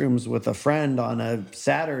mushrooms with a friend on a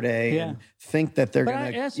Saturday and think that they're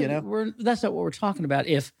going to, That's not what we're talking about.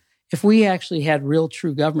 If we actually had real,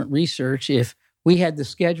 true government research, if we had the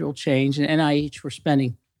schedule change and NIH were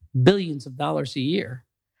spending billions of dollars a year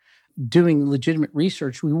doing legitimate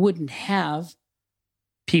research, we wouldn't have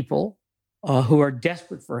people who are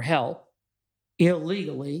desperate for help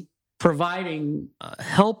illegally providing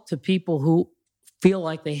help to people who feel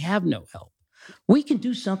like they have no help. We can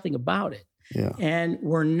do something about it. Yeah. And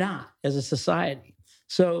we're not as a society.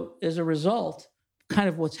 So as a result, kind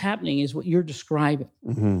of what's happening is what you're describing.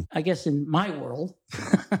 I guess in my world,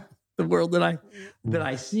 the world that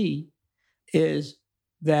I see is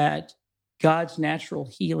that God's natural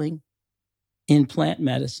healing in plant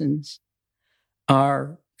medicines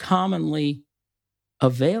are commonly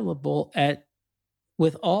available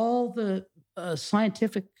with all the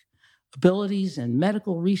scientific abilities and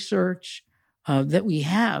medical research that we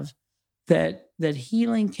have, that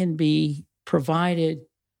healing can be provided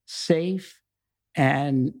safe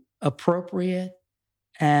and appropriate.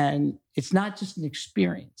 And it's not just an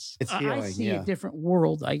experience. It's healing, I see a different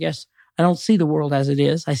world, I guess. I don't see the world as it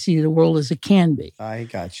is. I see the world as it can be. I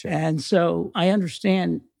gotcha. And so I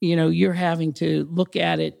understand, you're having to look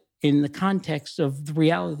at it in the context of the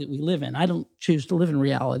reality that we live in. I don't choose to live in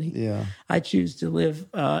reality. Yeah. I choose to live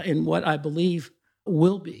in what I believe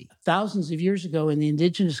will be. Thousands of years ago in the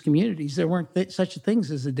indigenous communities, there weren't such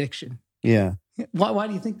things as addiction. Yeah. Why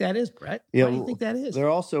do you think that is, Brett? Yeah, Why do you think that is? There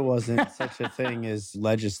also wasn't such a thing as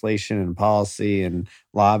legislation and policy and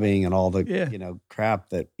lobbying and all the crap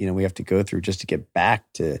that we have to go through just to get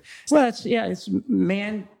back to. Well, it's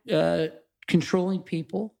man controlling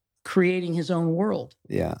people, creating his own world.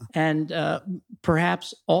 Yeah, and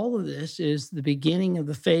perhaps all of this is the beginning of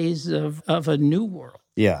the phase of a new world.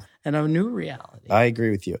 Yeah, and a new reality. I agree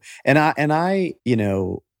with you, and I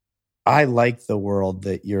I like the world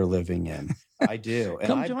that you're living in. I do. And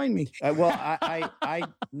Come join me. I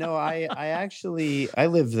actually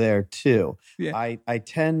live there too. Yeah. I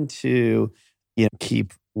tend to,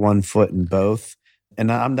 keep one foot in both. And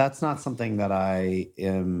that's not something that I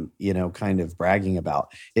am, kind of bragging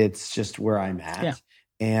about. It's just where I'm at. Yeah.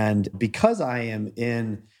 And because I am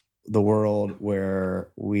in the world where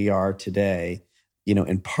we are today,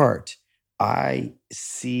 in part, I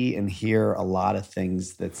see and hear a lot of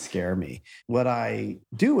things that scare me. What I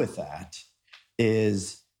do with that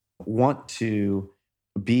is want to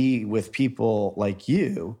be with people like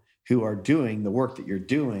you who are doing the work that you're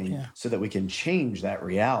doing so that we can change that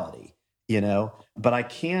reality, but I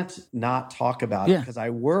can't not talk about it because I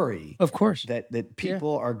worry, of course, that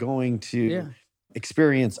people are going to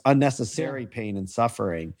experience unnecessary pain and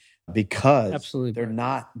suffering because they're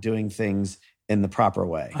not doing things in the proper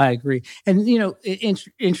way. I agree. And,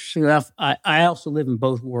 interestingly enough, I also live in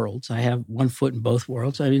both worlds. I have one foot in both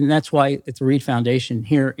worlds. I mean, that's why at the Reed Foundation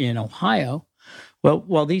here in Ohio, well,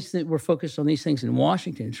 while we're focused on these things in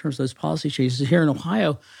Washington in terms of those policy changes, here in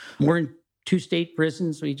Ohio, we're in 2 state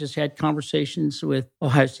prisons. We just had conversations with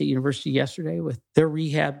Ohio State University yesterday with their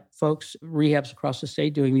rehab folks, rehabs across the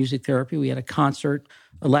state doing music therapy. We had a concert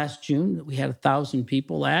last June that we had 1,000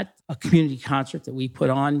 people at, a community concert that we put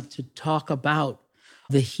on to talk about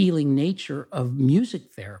the healing nature of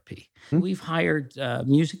music therapy. Mm-hmm. We've hired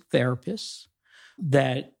music therapists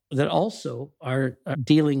that also are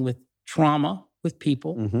dealing with trauma with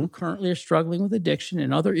people who currently are struggling with addiction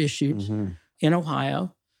and other issues in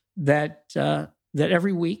Ohio. That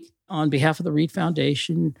every week, on behalf of the Reed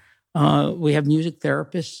Foundation, we have music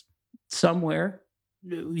therapists somewhere,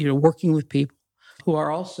 working with people who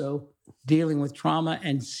are also dealing with trauma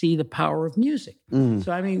and see the power of music.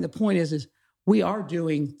 So, I mean, the point is we are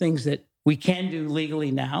doing things that we can do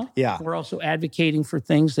legally now. Yeah, we're also advocating for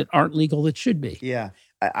things that aren't legal that should be. Yeah,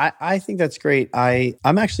 I think that's great.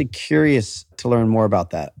 I'm actually curious to learn more about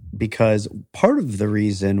that, because part of the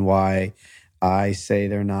reason why I say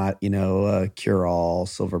they're not, a cure-all,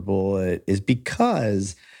 silver bullet, is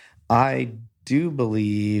because I do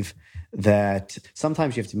believe that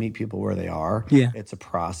sometimes you have to meet people where they are. Yeah. It's a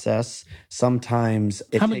process. Sometimes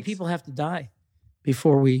How many people have to die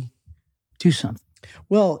before we do something?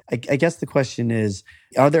 Well, I guess the question is,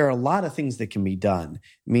 are there a lot of things that can be done?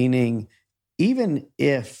 Meaning, even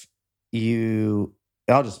if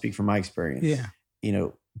I'll just speak from my experience. Yeah.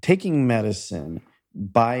 Taking medicine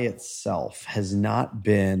by itself has not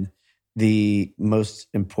been the most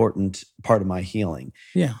important part of my healing.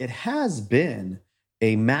 Yeah. It has been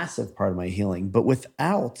a massive part of my healing, but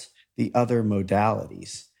without the other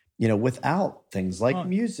modalities, without things like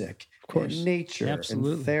music, of course, and nature,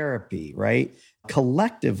 and therapy, right?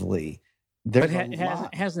 Collectively, there's a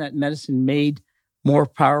lot. Hasn't that medicine made more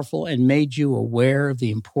powerful and made you aware of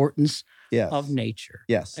the importance of nature?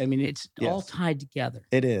 Yes. I mean, it's all tied together.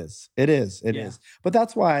 It is. It is. But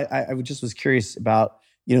that's why I just was curious about,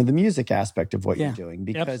 the music aspect of what you're doing,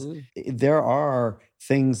 because there are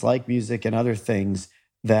things like music and other things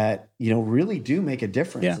that, really do make a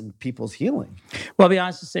difference in people's healing. Well, I'll be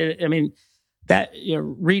honest to say, I mean, that,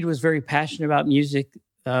 Reed was very passionate about music.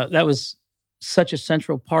 That was such a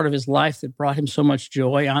central part of his life that brought him so much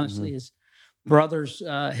joy. Honestly, his brothers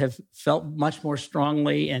have felt much more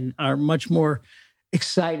strongly and are much more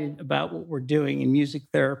excited about what we're doing in music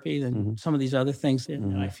therapy than some of these other things that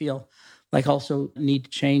I feel like also need to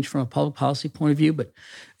change from a public policy point of view. But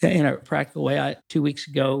in a practical way, 2 weeks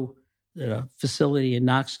ago at a facility in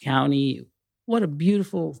Knox County, what a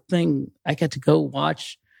beautiful thing. I got to go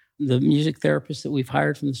watch the music therapists that we've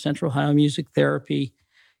hired from the Central Ohio Music Therapy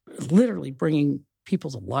literally bringing people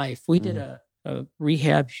to life. We did a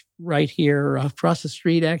rehab right here across the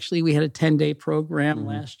street. Actually, we had a 10-day program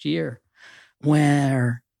last year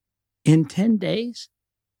where in 10 days,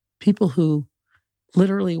 people who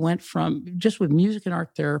literally went from, just with music and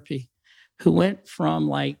art therapy, who went from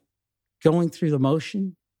like going through the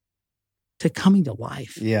motion to coming to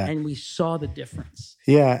life. Yeah. And we saw the difference.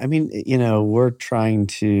 Yeah. I mean, we're trying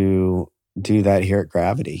to do that here at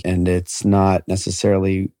Gravity. And it's not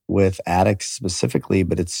necessarily with addicts specifically,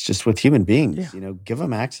 but it's just with human beings. Yeah. Give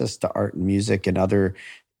them access to art and music and other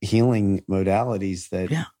healing modalities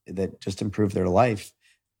that just improve their life.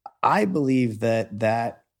 I believe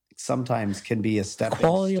that sometimes can be a stepping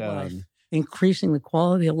Quality stone. of life, increasing the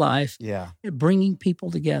quality of life, bringing people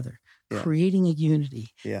together, creating a unity,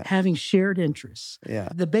 having shared interests. Yeah.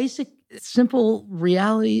 The basic, simple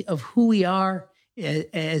reality of who we are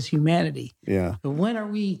as humanity. Yeah.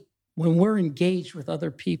 When we're engaged with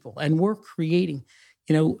other people and we're creating,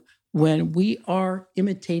 when we are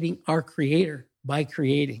imitating our creator by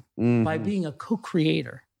creating, by being a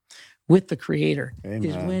co-creator with the creator,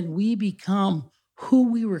 is when we become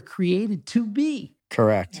who we were created to be.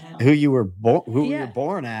 Correct. Who you were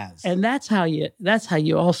born as. And that's how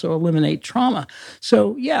you also eliminate trauma.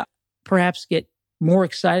 So perhaps get more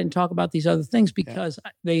excited and talk about these other things because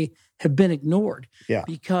they have been ignored. Yeah.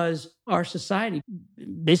 Because our society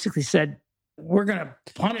basically said, we're going to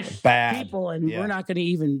punish people and we're not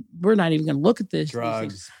even going to look at this.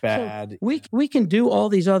 Drugs, bad. So we can do all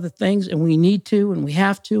these other things and we need to, and we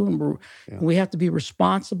have to, and we have to be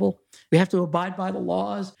responsible. We have to abide by the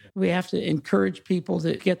laws. We have to encourage people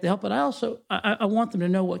to get the help. But I want them to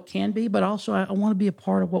know what can be, but also I want to be a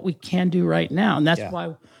part of what we can do right now. And that's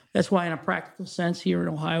why in a practical sense here in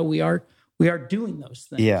Ohio, we are doing those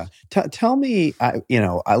things. Yeah. Tell me,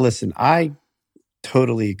 listen, I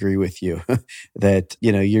totally agree with you that,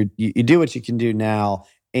 you do what you can do now.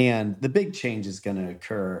 And the big change is going to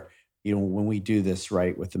occur, when we do this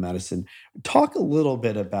right with the medicine. Talk a little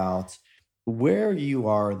bit about where you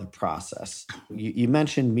are in the process. You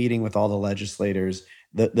mentioned meeting with all the legislators.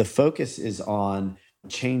 The focus is on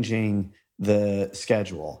changing the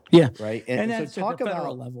schedule. Yeah. Right. And that's so at the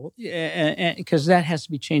federal level. Yeah, because that has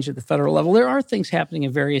to be changed at the federal level. There are things happening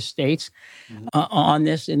in various states on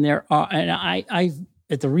this, and there are, and I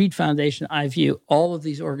at the Reed Foundation, I view all of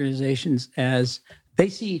these organizations as they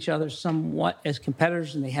see each other somewhat as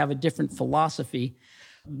competitors, and they have a different philosophy.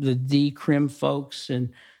 The decrim folks and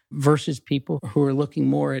versus people who are looking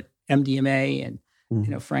more at MDMA,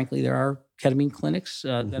 and frankly, there are ketamine clinics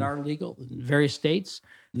that are legal in various states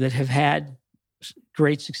that have had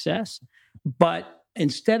great success. But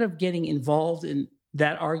instead of getting involved in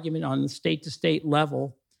that argument on the state-to-state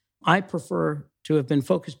level, I prefer to have been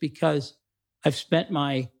focused because I've spent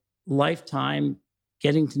my lifetime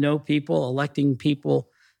getting to know people, electing people.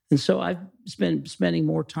 And so I've been spending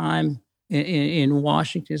more time in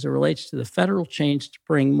Washington as it relates to the federal change to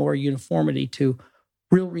bring more uniformity to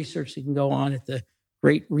real research that can go on at the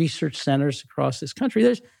great research centers across this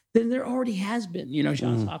country. There already has been.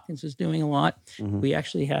 Johns Hopkins is doing a lot. We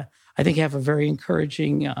actually have a very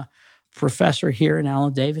encouraging professor here in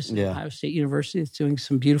Alan Davis at Ohio State University that's doing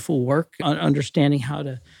some beautiful work on understanding how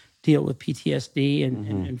to deal with PTSD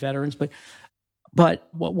and veterans. But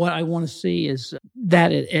what I want to see is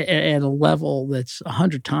that at a level that's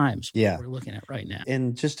 100 times what we're looking at right now.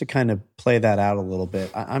 And just to kind of play that out a little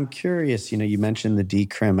bit, I'm curious, you mentioned the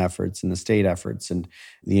decrim efforts and the state efforts and,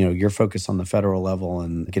 your focus on the federal level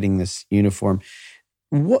and getting this uniform.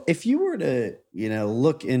 What if you were to,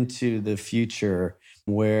 look into the future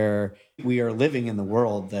where we are living in the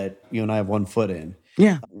world that you and I have one foot in?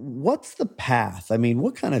 Yeah. What's the path? I mean,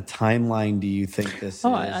 what kind of timeline do you think this is?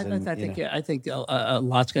 I think a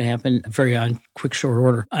lot's going to happen very on quick, short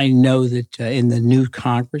order. I know that in the new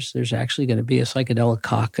Congress, there's actually going to be a psychedelic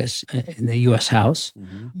caucus in the U.S. House,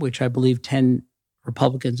 which I believe 10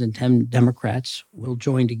 Republicans and 10 Democrats will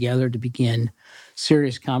join together to begin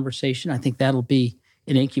serious conversation. I think that'll be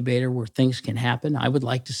an incubator where things can happen. I would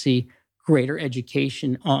like to see greater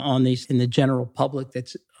education on these in the general public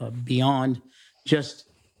that's beyond just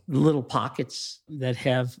little pockets that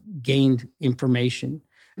have gained information.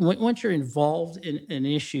 Once you're involved in an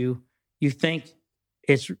issue, you think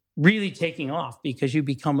it's really taking off because you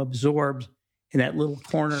become absorbed in that little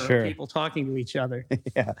corner of people talking to each other.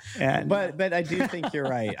 But I do think you're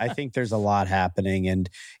right. I think there's a lot happening. And,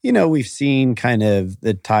 we've seen kind of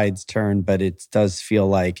the tides turn, but it does feel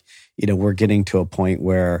like, we're getting to a point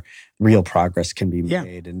where real progress can be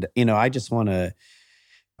made. And, I just want to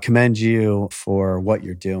commend you for what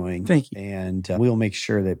you're doing. Thank you. And we'll make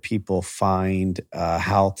sure that people find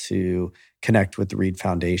how to connect with the Reed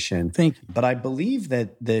Foundation. Thank you. But I believe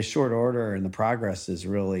that the short order and the progress is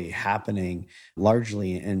really happening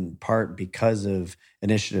largely in part because of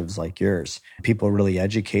initiatives like yours. People really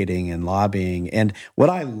educating and lobbying. And what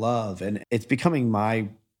I love, and it's becoming my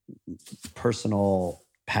personal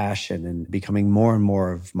passion and becoming more and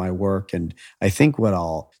more of my work, and I think what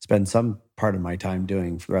I'll spend some part of my time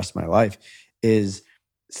doing for the rest of my life, is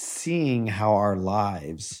seeing how our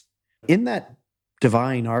lives in that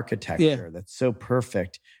divine architecture that's so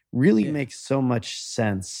perfect really makes so much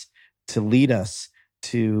sense to lead us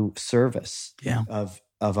to service of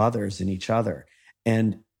others and each other.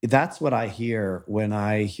 And that's what I hear when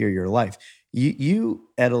I hear your life. You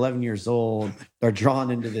at 11 years old are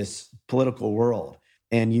drawn into this political world,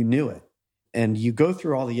 and you knew it. And you go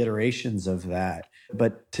through all the iterations of that.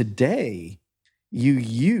 But today, you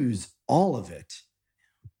use all of it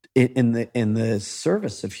in the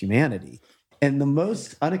service of humanity in the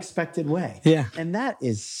most unexpected way. Yeah. And that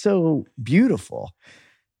is so beautiful.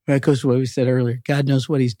 That goes to what we said earlier. God knows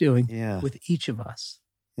what he's doing with each of us.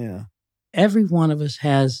 Yeah. Every one of us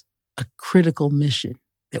has a critical mission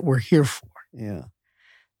that we're here for. Yeah.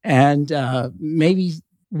 And maybe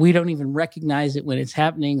we don't even recognize it when it's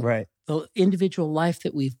happening. Right. The individual life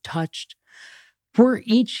that we've touched, we're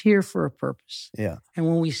each here for a purpose. Yeah. And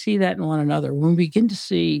when we see that in one another, when we begin to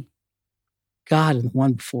see God in the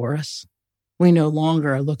one before us, we no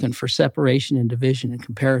longer are looking for separation and division and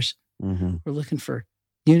comparison. Mm-hmm. We're looking for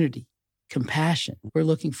unity, compassion. We're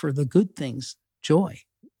looking for the good things, joy.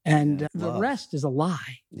 And the rest is a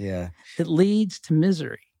lie. Yeah. It leads to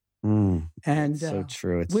misery. And so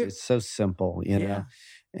true. It's so simple, you know,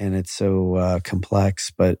 and it's so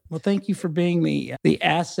complex. But well, thank you for being the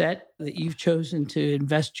asset that you've chosen to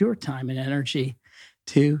invest your time and energy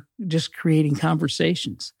to just creating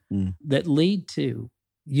conversations that lead to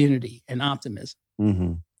unity and optimism.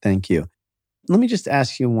 Mm-hmm. Thank you. Let me just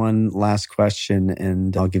ask you one last question,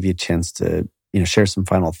 and I'll give you a chance to share some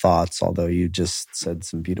final thoughts. Although you just said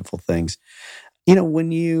some beautiful things,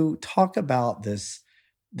 when you talk about this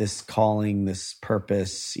calling, this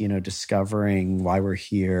purpose, discovering why we're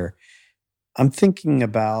here, I'm thinking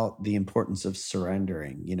about the importance of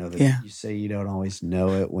surrendering. You say you don't always know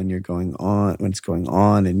it when it's going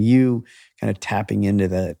on, and you kind of tapping into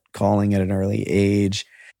that calling at an early age.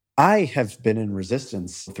 I have been in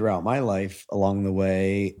resistance throughout my life along the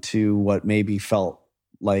way to what maybe felt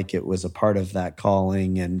like it was a part of that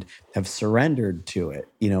calling, and have surrendered to it,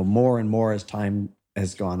 more and more as time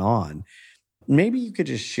has gone on. Maybe you could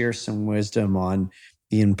just share some wisdom on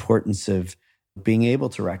the importance of being able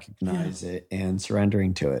to recognize it and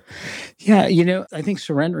surrendering to it. Yeah, I think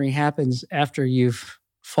surrendering happens after you've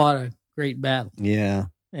fought a great battle. Yeah.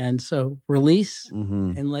 And so release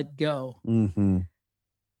and let go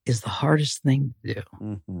is the hardest thing to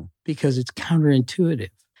do because it's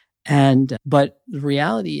counterintuitive. But the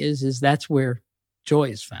reality is that's where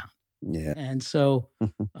joy is found. Yeah. And so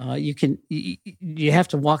you have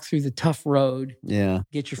to walk through the tough road,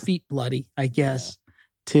 get your feet bloody, I guess,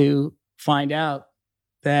 to find out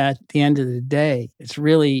that at the end of the day, it's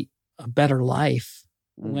really a better life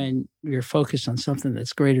when you're focused on something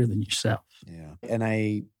that's greater than yourself. Yeah. And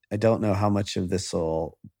I don't know how much of this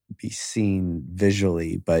will be seen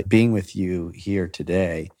visually, but being with you here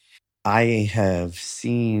today, I have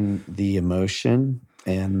seen the emotion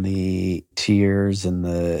and the tears and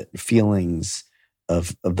the feelings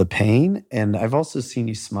of the pain. And I've also seen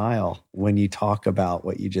you smile when you talk about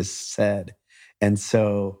what you just said. And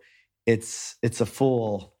so it's a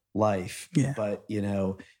full life, but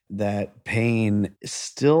that pain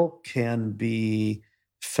still can be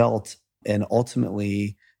felt, and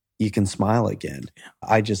ultimately you can smile again. Yeah.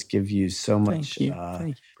 I just give you so much. Thank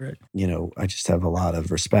you, Brett. I just have a lot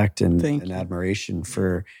of respect and admiration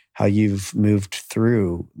for how you've moved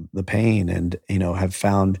through the pain and, have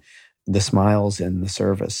found the smiles and the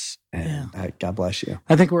service. And God bless you.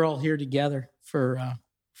 I think we're all here together for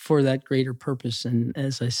that greater purpose. And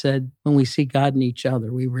as I said, when we see God in each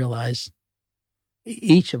other, we realize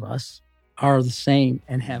each of us are the same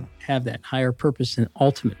and have that higher purpose and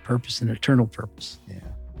ultimate purpose and eternal purpose. Yeah.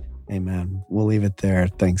 Amen. We'll leave it there.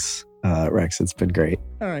 Thanks, Rex. It's been great.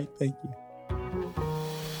 All right. Thank you.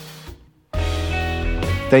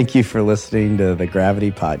 Thank you for listening to the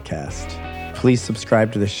Gravity Podcast. Please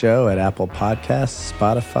subscribe to the show at Apple Podcasts,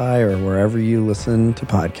 Spotify, or wherever you listen to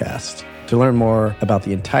podcasts. To learn more about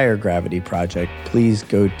the entire Gravity Project, please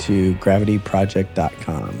go to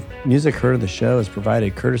gravityproject.com. Music heard of the show is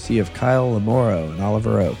provided courtesy of Kyle Lamoro and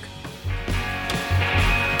Oliver Oak.